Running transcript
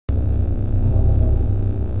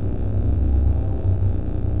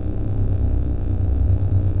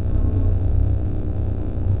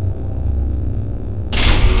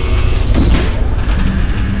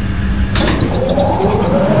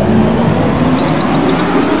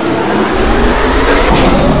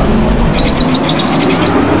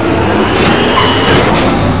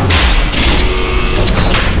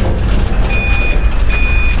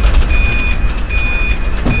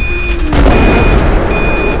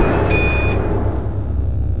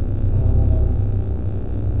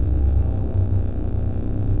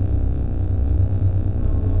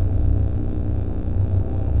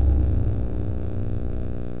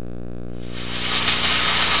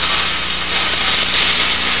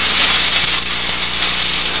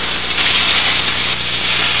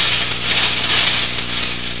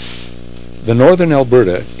The Northern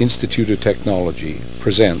Alberta Institute of Technology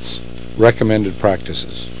presents Recommended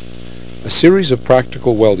Practices, a series of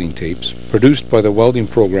practical welding tapes produced by the welding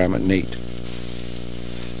program at NAIT.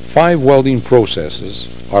 5 welding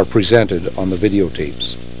processes are presented on the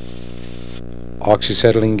videotapes: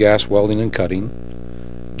 Oxy-Acetylene gas welding and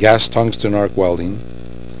cutting, gas tungsten arc welding,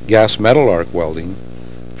 gas metal arc welding,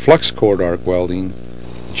 flux cord arc welding,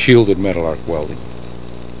 and shielded metal arc welding.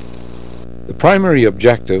 The primary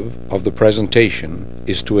objective of the presentation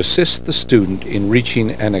is to assist the student in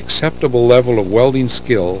reaching an acceptable level of welding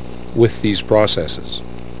skill with these processes.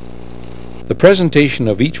 The presentation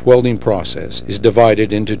of each welding process is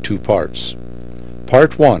divided into 2 parts.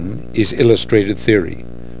 Part 1 is illustrated theory.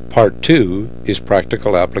 Part 2 is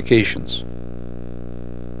practical applications.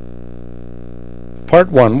 Part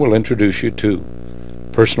 1 will introduce you to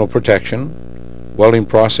personal protection, welding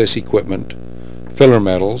process equipment, filler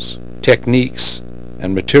metals, techniques,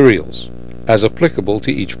 and materials as applicable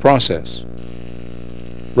to each process.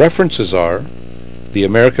 References are the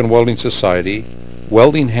American Welding Society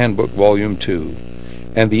Welding Handbook Volume 2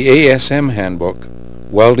 and the ASM Handbook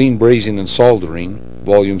Welding, Brazing, and Soldering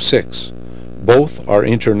Volume 6. Both are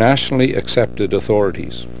internationally accepted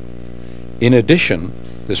authorities. In addition,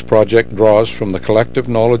 this project draws from the collective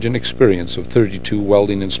knowledge and experience of 32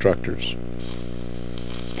 welding instructors.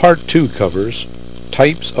 Part 2 covers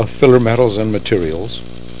types of filler metals and materials,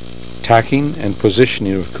 tacking and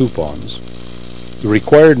positioning of coupons, the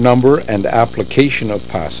required number and application of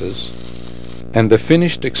passes, and the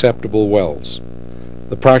finished acceptable welds.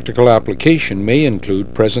 The practical application may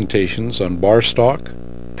include presentations on bar stock,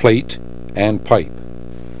 plate, and pipe.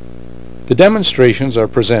 The demonstrations are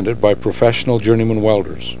presented by professional journeyman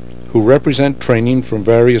welders who represent training from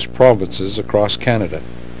various provinces across Canada,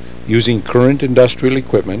 using current industrial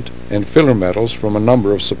equipment and filler metals from a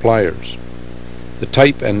number of suppliers. The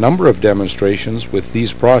type and number of demonstrations with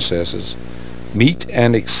these processes meet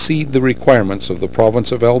and exceed the requirements of the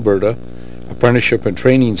province of Alberta, apprenticeship and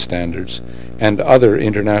training standards, and other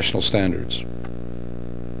international standards.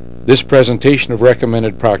 This presentation of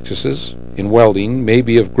recommended practices in welding may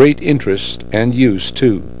be of great interest and use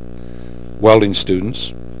to welding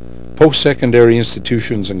students, post-secondary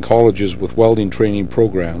institutions and colleges with welding training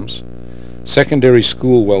programs, secondary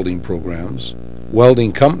school welding programs,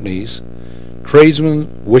 welding companies, tradesmen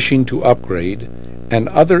wishing to upgrade, and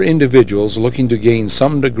other individuals looking to gain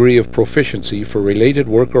some degree of proficiency for related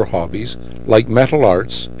work or hobbies like metal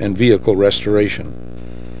arts and vehicle restoration.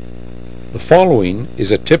 The following is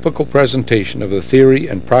a typical presentation of the theory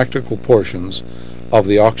and practical portions of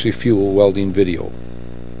the oxy-fuel welding video.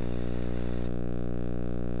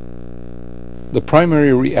 The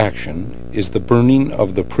primary reaction is the burning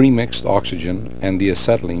of the pre-mixed oxygen and the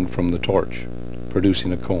acetylene from the torch,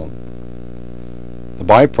 producing a cone. The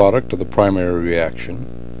byproduct of the primary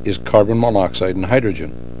reaction is carbon monoxide and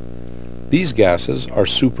hydrogen. These gases are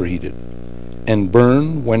superheated and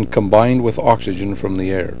burn when combined with oxygen from the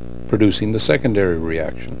air, producing the secondary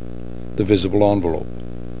reaction, the visible envelope.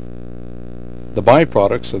 The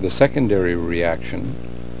byproducts of the secondary reaction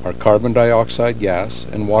are carbon dioxide gas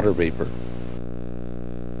and water vapor.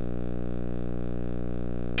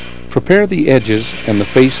 Prepare the edges and the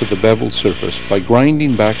face of the beveled surface by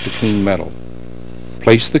grinding back to clean metal.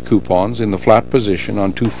 Place the coupons in the flat position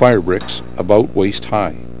on 2 fire bricks about waist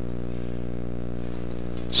high.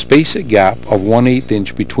 Space a gap of 1/8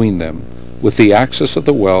 inch between them with the axis of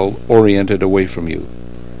the weld oriented away from you.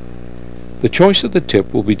 The choice of the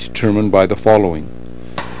tip will be determined by the following.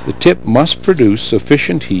 The tip must produce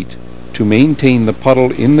sufficient heat to maintain the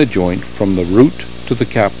puddle in the joint from the root to the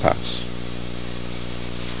cap pass.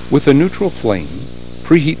 With a neutral flame,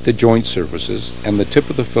 preheat the joint surfaces and the tip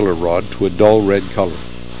of the filler rod to a dull red color.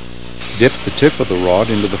 Dip the tip of the rod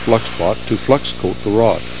into the flux pot to flux coat the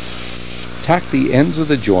rod. Tack the ends of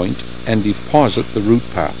the joint and deposit the root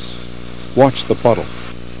pass. Watch the puddle.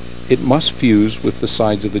 It must fuse with the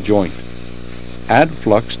sides of the joint. Add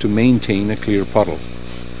flux to maintain a clear puddle.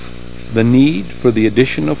 The need for the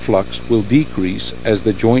addition of flux will decrease as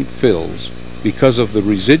the joint fills because of the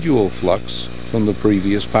residual flux from the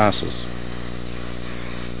previous passes.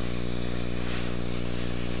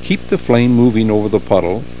 Keep the flame moving over the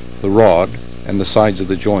puddle, the rod, and the sides of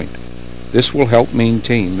the joint. This will help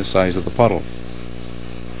maintain the size of the puddle.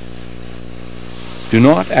 Do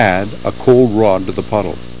not add a cold rod to the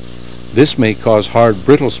puddle. This may cause hard,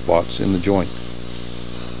 brittle spots in the joint.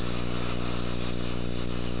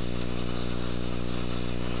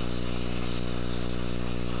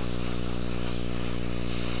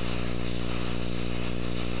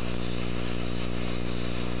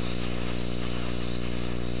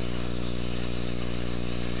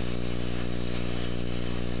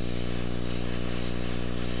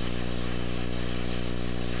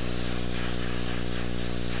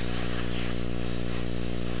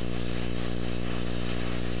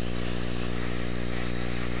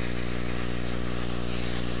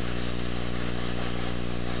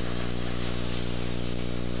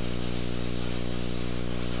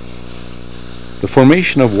 The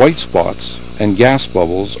formation of white spots and gas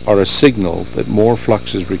bubbles are a signal that more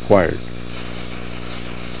flux is required.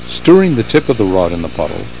 Stirring the tip of the rod in the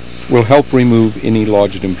puddle will help remove any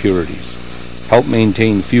lodged impurities, help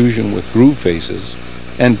maintain fusion with groove faces,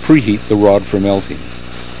 and preheat the rod for melting.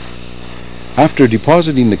 After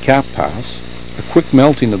depositing the cap pass, a quick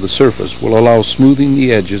melting of the surface will allow smoothing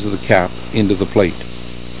the edges of the cap into the plate.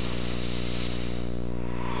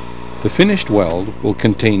 The finished weld will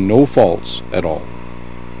contain no faults at all.